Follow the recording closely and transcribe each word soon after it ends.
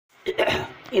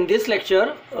In this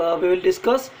lecture, we will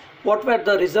discuss what were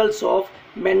the results of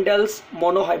Mendel's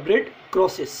monohybrid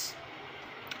crosses.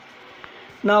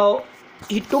 Now,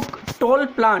 he took tall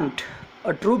plant,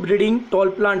 a true breeding tall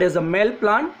plant as a male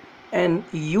plant, and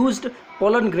he used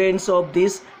pollen grains of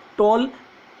this tall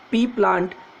pea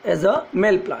plant as a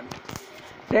male plant.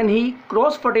 Then he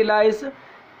cross-fertilized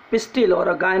pistil or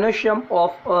a gynoecium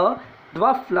of a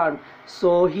dwarf plant.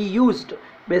 So he used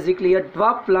basically a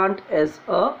dwarf plant as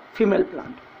a female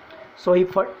plant. So he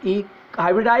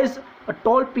hybridized a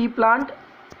tall pea plant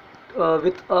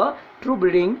with a true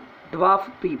breeding dwarf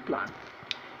pea plant.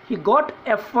 He got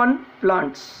F1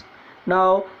 plants.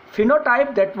 Now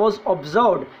phenotype that was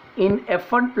observed in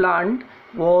F1 plant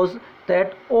was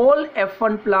that all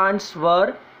F1 plants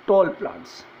were tall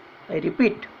plants. I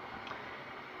repeat,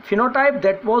 phenotype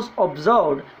that was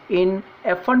observed in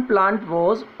F1 plant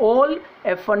was all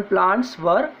F1 plants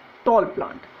were tall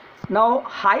plant. Now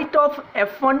height of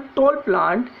F1 tall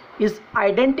plant is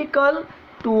identical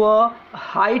to a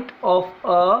height of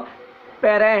a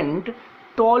parent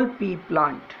tall pea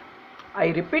plant. I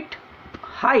repeat,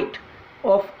 height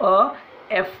of a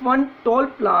F1 tall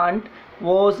plant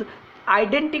was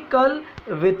identical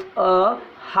with a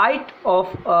height of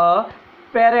a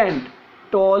parent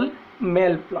tall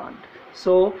male plant.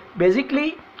 So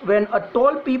basically, when a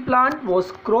tall pea plant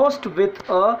was crossed with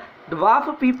a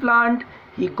dwarf pea plant,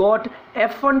 he got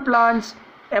F1 plants.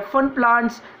 F1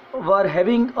 plants were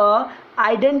having a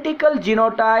identical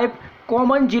genotype,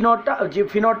 common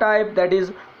phenotype, that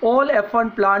is all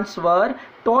F1 plants were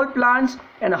tall plants,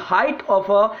 and height of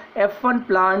a F1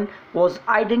 plant was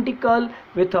identical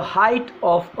with a height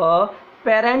of a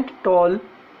parent tall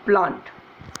plant.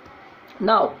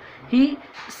 Now he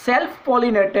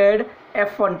self-pollinated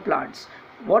F1 plants.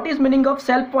 What is meaning of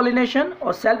self-pollination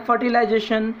or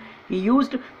self-fertilization? He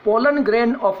used pollen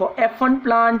grain of a F1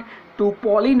 plant to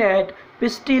pollinate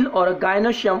pistil or a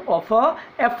gynoecium of a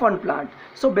F1 plant.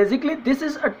 So basically this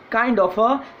is a kind of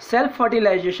a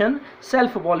self-fertilization,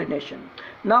 self-pollination.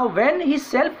 Now when he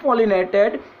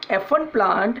self-pollinated F1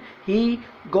 plant, he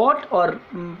got or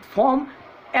formed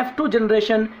F2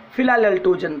 generation, filial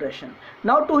L2 generation.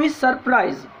 Now to his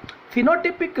surprise,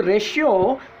 phenotypic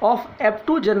ratio of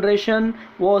F2 generation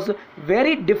was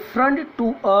very different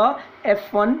to a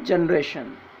F1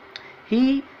 generation.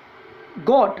 He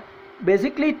got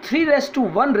basically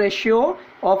 3:1 ratio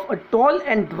of a tall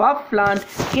and dwarf plant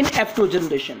in F2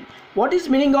 generation. What is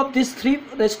meaning of this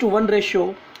 3:1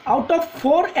 ratio? Out of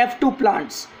 4 F2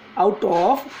 plants,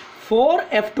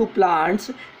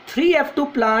 3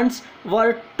 F2 plants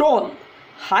were tall.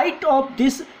 Height of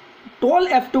this tall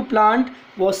F2 plant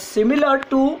was similar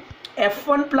to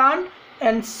F1 plant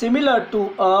and similar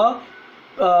to a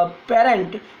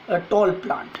parent tall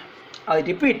plant. I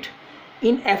repeat,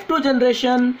 in F2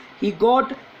 generation he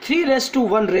got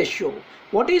 3:1 ratio.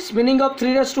 What is meaning of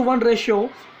 3:1 ratio?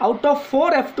 Out of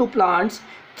 4 F2 plants,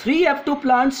 3 F2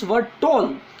 plants were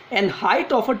tall, and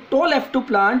height of a tall F2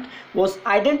 plant was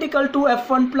identical to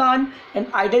F1 plant and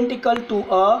identical to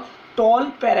a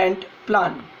tall parent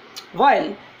plant,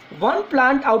 while one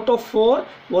plant out of 4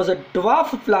 was a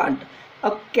dwarf plant,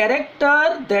 a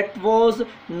character that was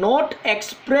not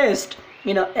expressed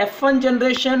in a F1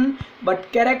 generation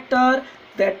but character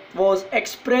that was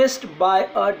expressed by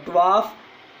a dwarf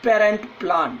parent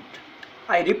plant.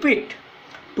 I repeat,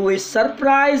 to his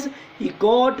surprise, he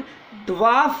got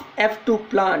dwarf F2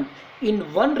 plant in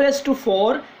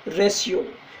 1:4 ratio.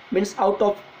 Means out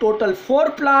of total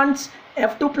 4 plants,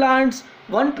 F2 plants,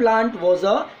 1 plant was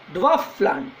a dwarf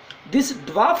plant. This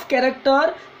dwarf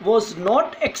character was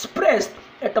not expressed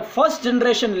at a first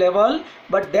generation level,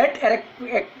 but that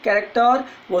character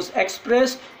was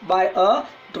expressed by a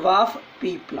dwarf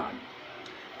pea plant.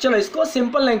 चलो इसको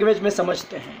simple language में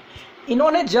समझते हैं.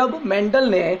 इन्होंने जब Mendel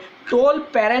ने toll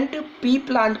parent P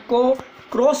plant को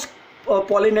cross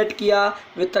pollinate किया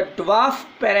with a dwarf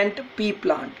parent P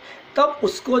plant, तब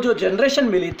उसको जो जनरेशन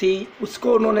मिली थी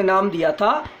उसको उन्होंने नाम दिया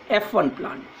था F1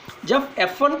 प्लांट. जब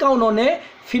F1 का उन्होंने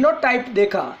फिनोटाइप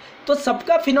देखा तो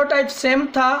सबका फिनोटाइप सेम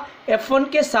था. F1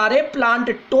 के सारे प्लांट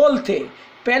टॉल थे,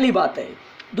 पहली बात है.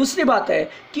 दूसरी बात है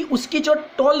कि उसकी जो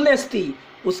टॉलनेस थी,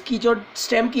 उसकी जो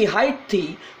स्टेम की हाइट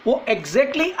थी, वो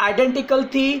एग्जैक्टली आइडेंटिकल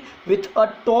थी with a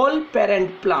tall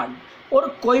parent plant. और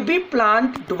कोई भी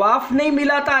प्लांट ड्वार्फ नहीं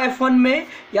मिला था F1 में,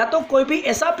 या तो कोई भी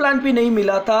ऐसा प्लांट भी नहीं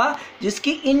मिला था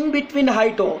जिसकी इन बिटवीन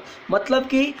हाइट हो, मतलब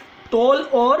कि टॉल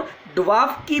और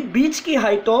ड्वार्फ की बीच की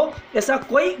हाइट हो. ऐसा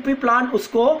कोई भी प्लांट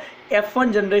उसको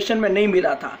F1 जनरेशन में नहीं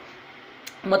मिला था.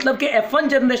 मतलब कि F1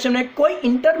 जनरेशन में कोई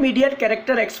इंटरमीडिएट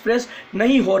कैरेक्टर एक्सप्रेस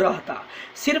नहीं हो रहा था,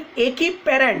 सिर्फ एक ही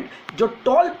पेरेंट जो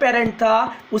टॉल पेरेंट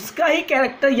था उसका ही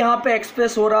कैरेक्टर यहाँ पे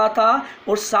एक्सप्रेस हो रहा था,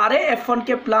 और सारे F1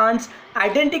 के प्लांट्स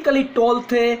आइडेंटिकली टॉल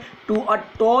थे to a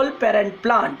tall parent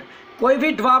plant. कोई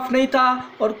भी ड्वार्फ नहीं था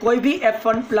और कोई भी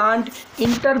F1 plant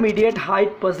intermediate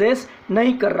height poses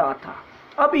नहीं कर रहा था।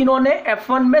 अब इन्होंने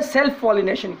F1 में सेल्फ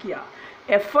पॉलिनेशन किया,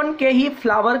 F1 के ही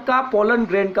फ्लावर का पोलन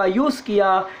ग्रेन का यूज़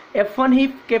किया, F1 ही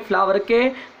के फ्लावर के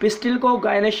पिस्टिल को,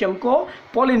 गायनेशियम को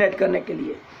पॉलिनेट करने के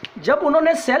लिए। जब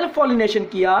उन्होंने सेल्फ पॉलिनेशन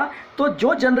किया तो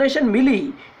जो जनरेशन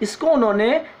मिली इसको उन्होंने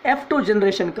F2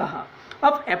 जनरेशन कहा।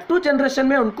 अब F2 जनरेशन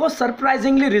में उनको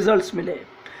सरप्राइजिंगली रिजल्ट्स मिले।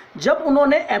 जब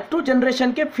उन्होंने F2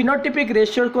 जनरेशन के फिनोटिपिक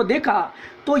रेशियो को देखा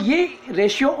तो ये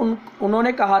रेशियो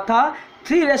उन्होंने कहा था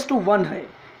 3:1 है।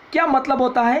 क्या मतलब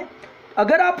होता है?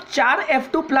 अगर आप 4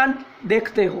 F2 प्लांट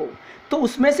देखते हो तो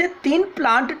उसमें से 3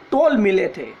 प्लांट टॉल मिले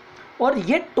थे, और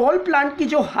ये टॉल प्लांट की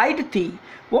जो हाइट थी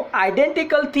वो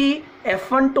आइडेंटिकल थी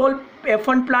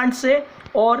F1 प्लांट से,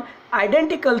 और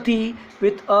आइडेंटिकल थी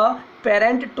with a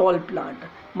parent tall plant.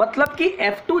 मतलब कि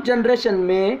F2 जनरेशन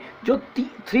में जो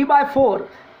 3/4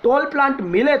 टॉल प्लांट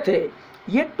मिले थे,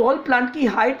 ये टॉल प्लांट की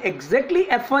हाइट एग्जैक्टली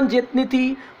F1 जितनी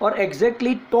थी और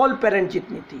एग्जैक्टली टॉल पेरेंट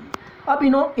जितनी थी। अब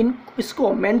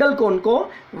इसको मेंडल को उनको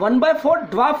 1/4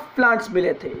 ड्वार्फ प्लांट्स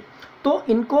मिले थे, तो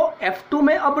इनको F2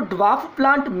 में अब ड्वार्फ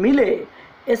प्लांट मिले।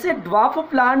 ऐसे ड्वार्फ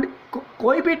प्लांट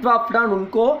कोई भी ड्वार्फ प्लांट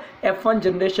उनको F1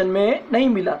 जनरेशन में नहीं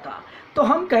मिला था। तो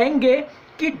हम कहेंगे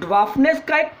कि ड्वार्फनेस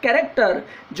का एक कैरेक्टर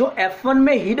जो F1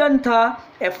 में हिडन था,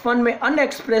 F1 में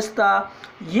अनएक्सप्रेस था,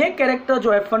 ये कैरेक्टर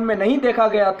जो F1 में नहीं देखा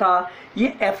गया था,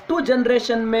 ये F2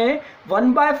 जनरेशन में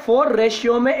 1/4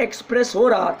 रेशियो में एक्सप्रेस हो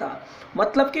रहा था।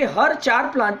 मतलब कि हर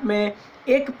 4 प्लांट में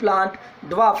एक प्लांट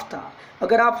ड्वार्फ था।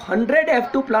 अगर आप 100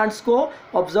 F2 प्लांट्स को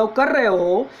ऑब्जर्व कर रहे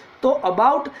हो तो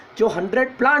अबाउट जो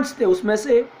 100 प्लांट्स थे उसमें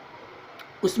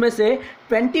से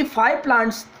 25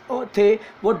 प्लांट्स थे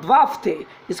वो ड्वार्फ थे।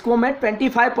 इसको मैं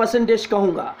 25%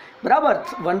 कहूँगा, बराबर।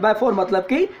 1/4 मतलब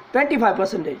कि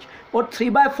 25%, और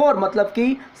 3/4 मतलब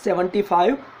कि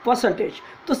 75%।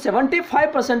 तो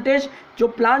 75% जो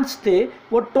प्लांट्स थे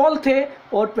वो टॉल थे,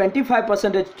 और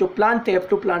 25% जो प्लांट थे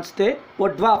F2 प्लांट्स थे वो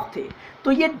ड्वार्फ थे।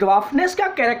 तो ये ड्वार्फनेस का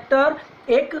कैरेक्टर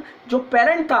एक जो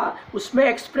पेरेंट था उसमें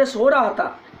एक्सप्रेस हो रहा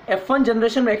था, F1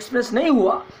 जनरेशन में एक्सप्रेस नहीं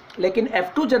हुआ, लेकिन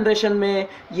F2 जनरेशन में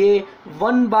ये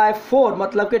 1/4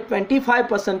 मतलब कि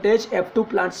 25% F2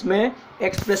 प्लांट्स में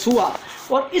एक्सप्रेस हुआ।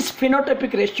 और इस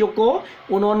फिनोटाइपिक रेशियो को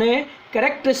उन्होंने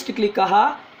कैरेक्टरिस्टिकली कहा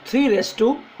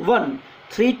 3:1,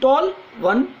 3 टॉल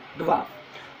 1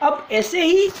 ड्वार्फ। अब ऐसे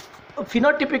ही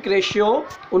फिनोटाइपिक रेशियो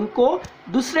उनको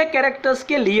दूसरे कैरेक्टर्स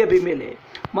के लिए भी मिले।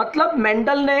 मतलब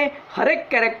मेंडल ने हर एक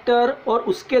कैरेक्टर और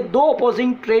उसके 2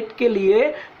 अपोजिंग ट्रेट के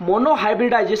लिए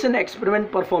मोनोहाइब्रिडाइजेशन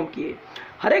एक्सपेरिमेंट परफॉर्म किए।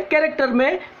 हर एक कैरेक्टर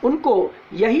में उनको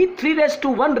यही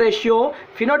 3:1 रेशियो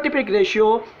फिनोटाइपिक रेशियो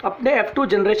अपने F2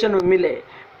 जनरेशन में मिले।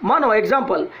 मानो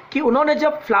एग्जाम्पल कि उन्होंने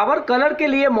जब फ्लावर कलर के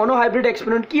लिए मोनोहाइब्रिड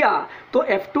एक्सपेरिमेंट किया तो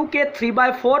F2 के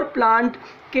 3/4 प्लांट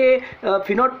के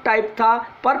फिनोटाइप था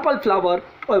पर्पल फ्लावर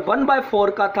और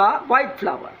 1/4 का था वाइट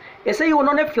फ्लावर। ऐसे ही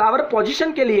उन्होंने फ्लावर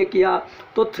पोजीशन के लिए किया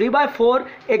तो 3/4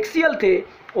 एक्सियल थे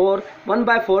और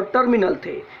 1/4 टर्मिनल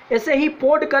थे। ऐसे ही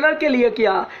पोड कलर के लिए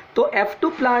किया तो F2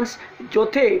 प्लांट्स जो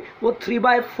थे वो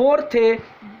 3/4 थे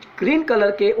ग्रीन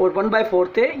कलर के और 1/4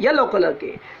 थे येलो कलर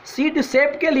के। सीड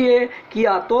शेप के लिए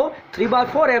किया तो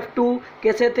 3/4 F2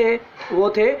 कैसे थे, वो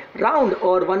थे राउंड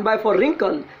और 1/4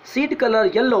 रिंकल, सीड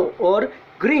कलर येलो और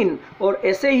ग्रीन। और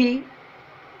ऐसे ही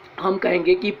हम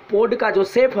कहेंगे कि पोड का जो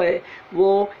शेप है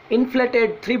वो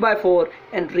इन्फ्लेटेड 3/4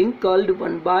 एंड रिंकल्ड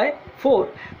 1/4।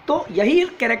 तो यही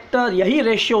कैरेक्टर, यही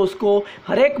रेशियो उसको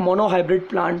हर एक मोनोहाइब्रिड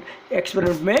प्लांट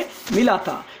एक्सपेरिमेंट में मिला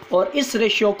था, और इस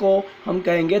रेशियो को हम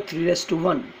कहेंगे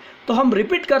 3:1। तो हम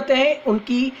रिपीट करते हैं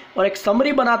उनकी और एक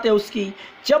समरी बनाते हैं उसकी।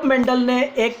 जब मेंडल ने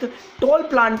एक टॉल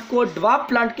प्लांट को ड्वार्फ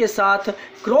प्लांट के साथ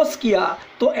क्रॉस किया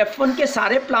तो F1 के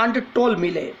सारे प्लांट टॉल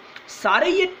मिले। सारे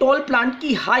ये टॉल प्लांट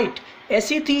की हाइट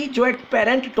ऐसी थी जो एक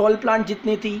पेरेंट टॉल प्लांट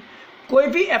जितनी थी। कोई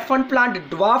भी F1 प्लांट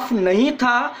ड्वार्फ नहीं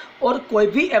था और कोई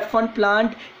भी F1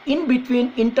 plant in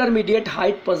between intermediate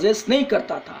height poses नहीं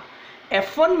करता था।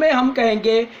 F1 में हम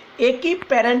कहेंगे एक ही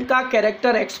पेरेंट का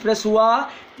कैरेक्टर एक्सप्रेस हुआ,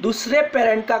 दूसरे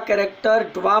पेरेंट का कैरेक्टर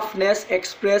ड्वार्फनेस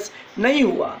एक्सप्रेस नहीं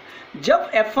हुआ।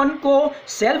 जब F1 को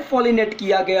सेल्फ पॉलिनेट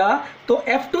किया गया तो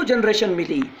F2 जनरेशन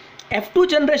मिली। F2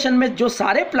 जनरेशन में जो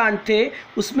सारे प्लांट थे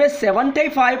उसमें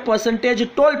 75%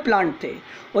 टॉल प्लांट थे,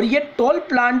 और ये टॉल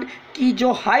प्लांट की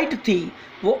जो हाइट थी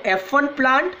वो F1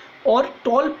 प्लांट और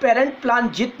टॉल पेरेंट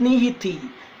प्लांट जितनी ही थी,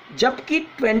 जबकि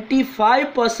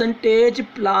 25%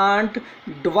 प्लांट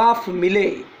ड्वार्फ मिले।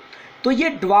 तो ये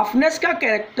ड्वार्फनेस का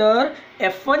कैरेक्टर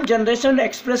F1 जनरेशन में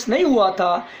एक्सप्रेस नहीं हुआ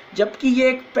था, जबकि ये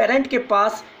एक पेरेंट के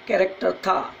पास कैरेक्टर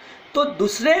था। तो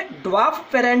दूसरे ड्वार्फ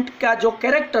पेरेंट का जो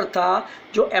कैरेक्टर था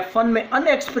जो F1 में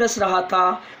अनएक्सप्रेस रहा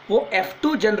था, वो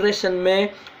F2 जनरेशन में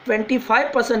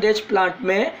 25% प्लांट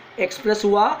में एक्सप्रेस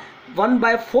हुआ,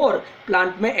 1/4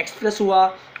 प्लांट में एक्सप्रेस हुआ,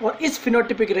 और इस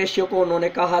फिनोटिपिक रेशियो को उन्होंने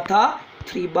कहा था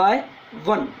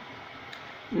 3/1।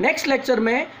 नेक्स्ट लेक्चर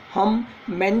में हम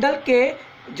मेंडल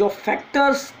के जो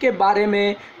फैक्टर्स के बारे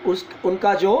में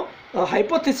उनका जो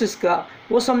हाइपोथेसिस का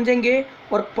वो समझेंगे,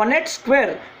 और पनेट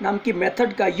स्क्वायर नाम की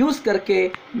मेथड का यूज़ करके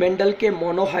मेंडल के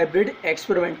मोनोहाइब्रिड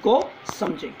एक्सपेरिमेंट को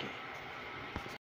समझेंगे।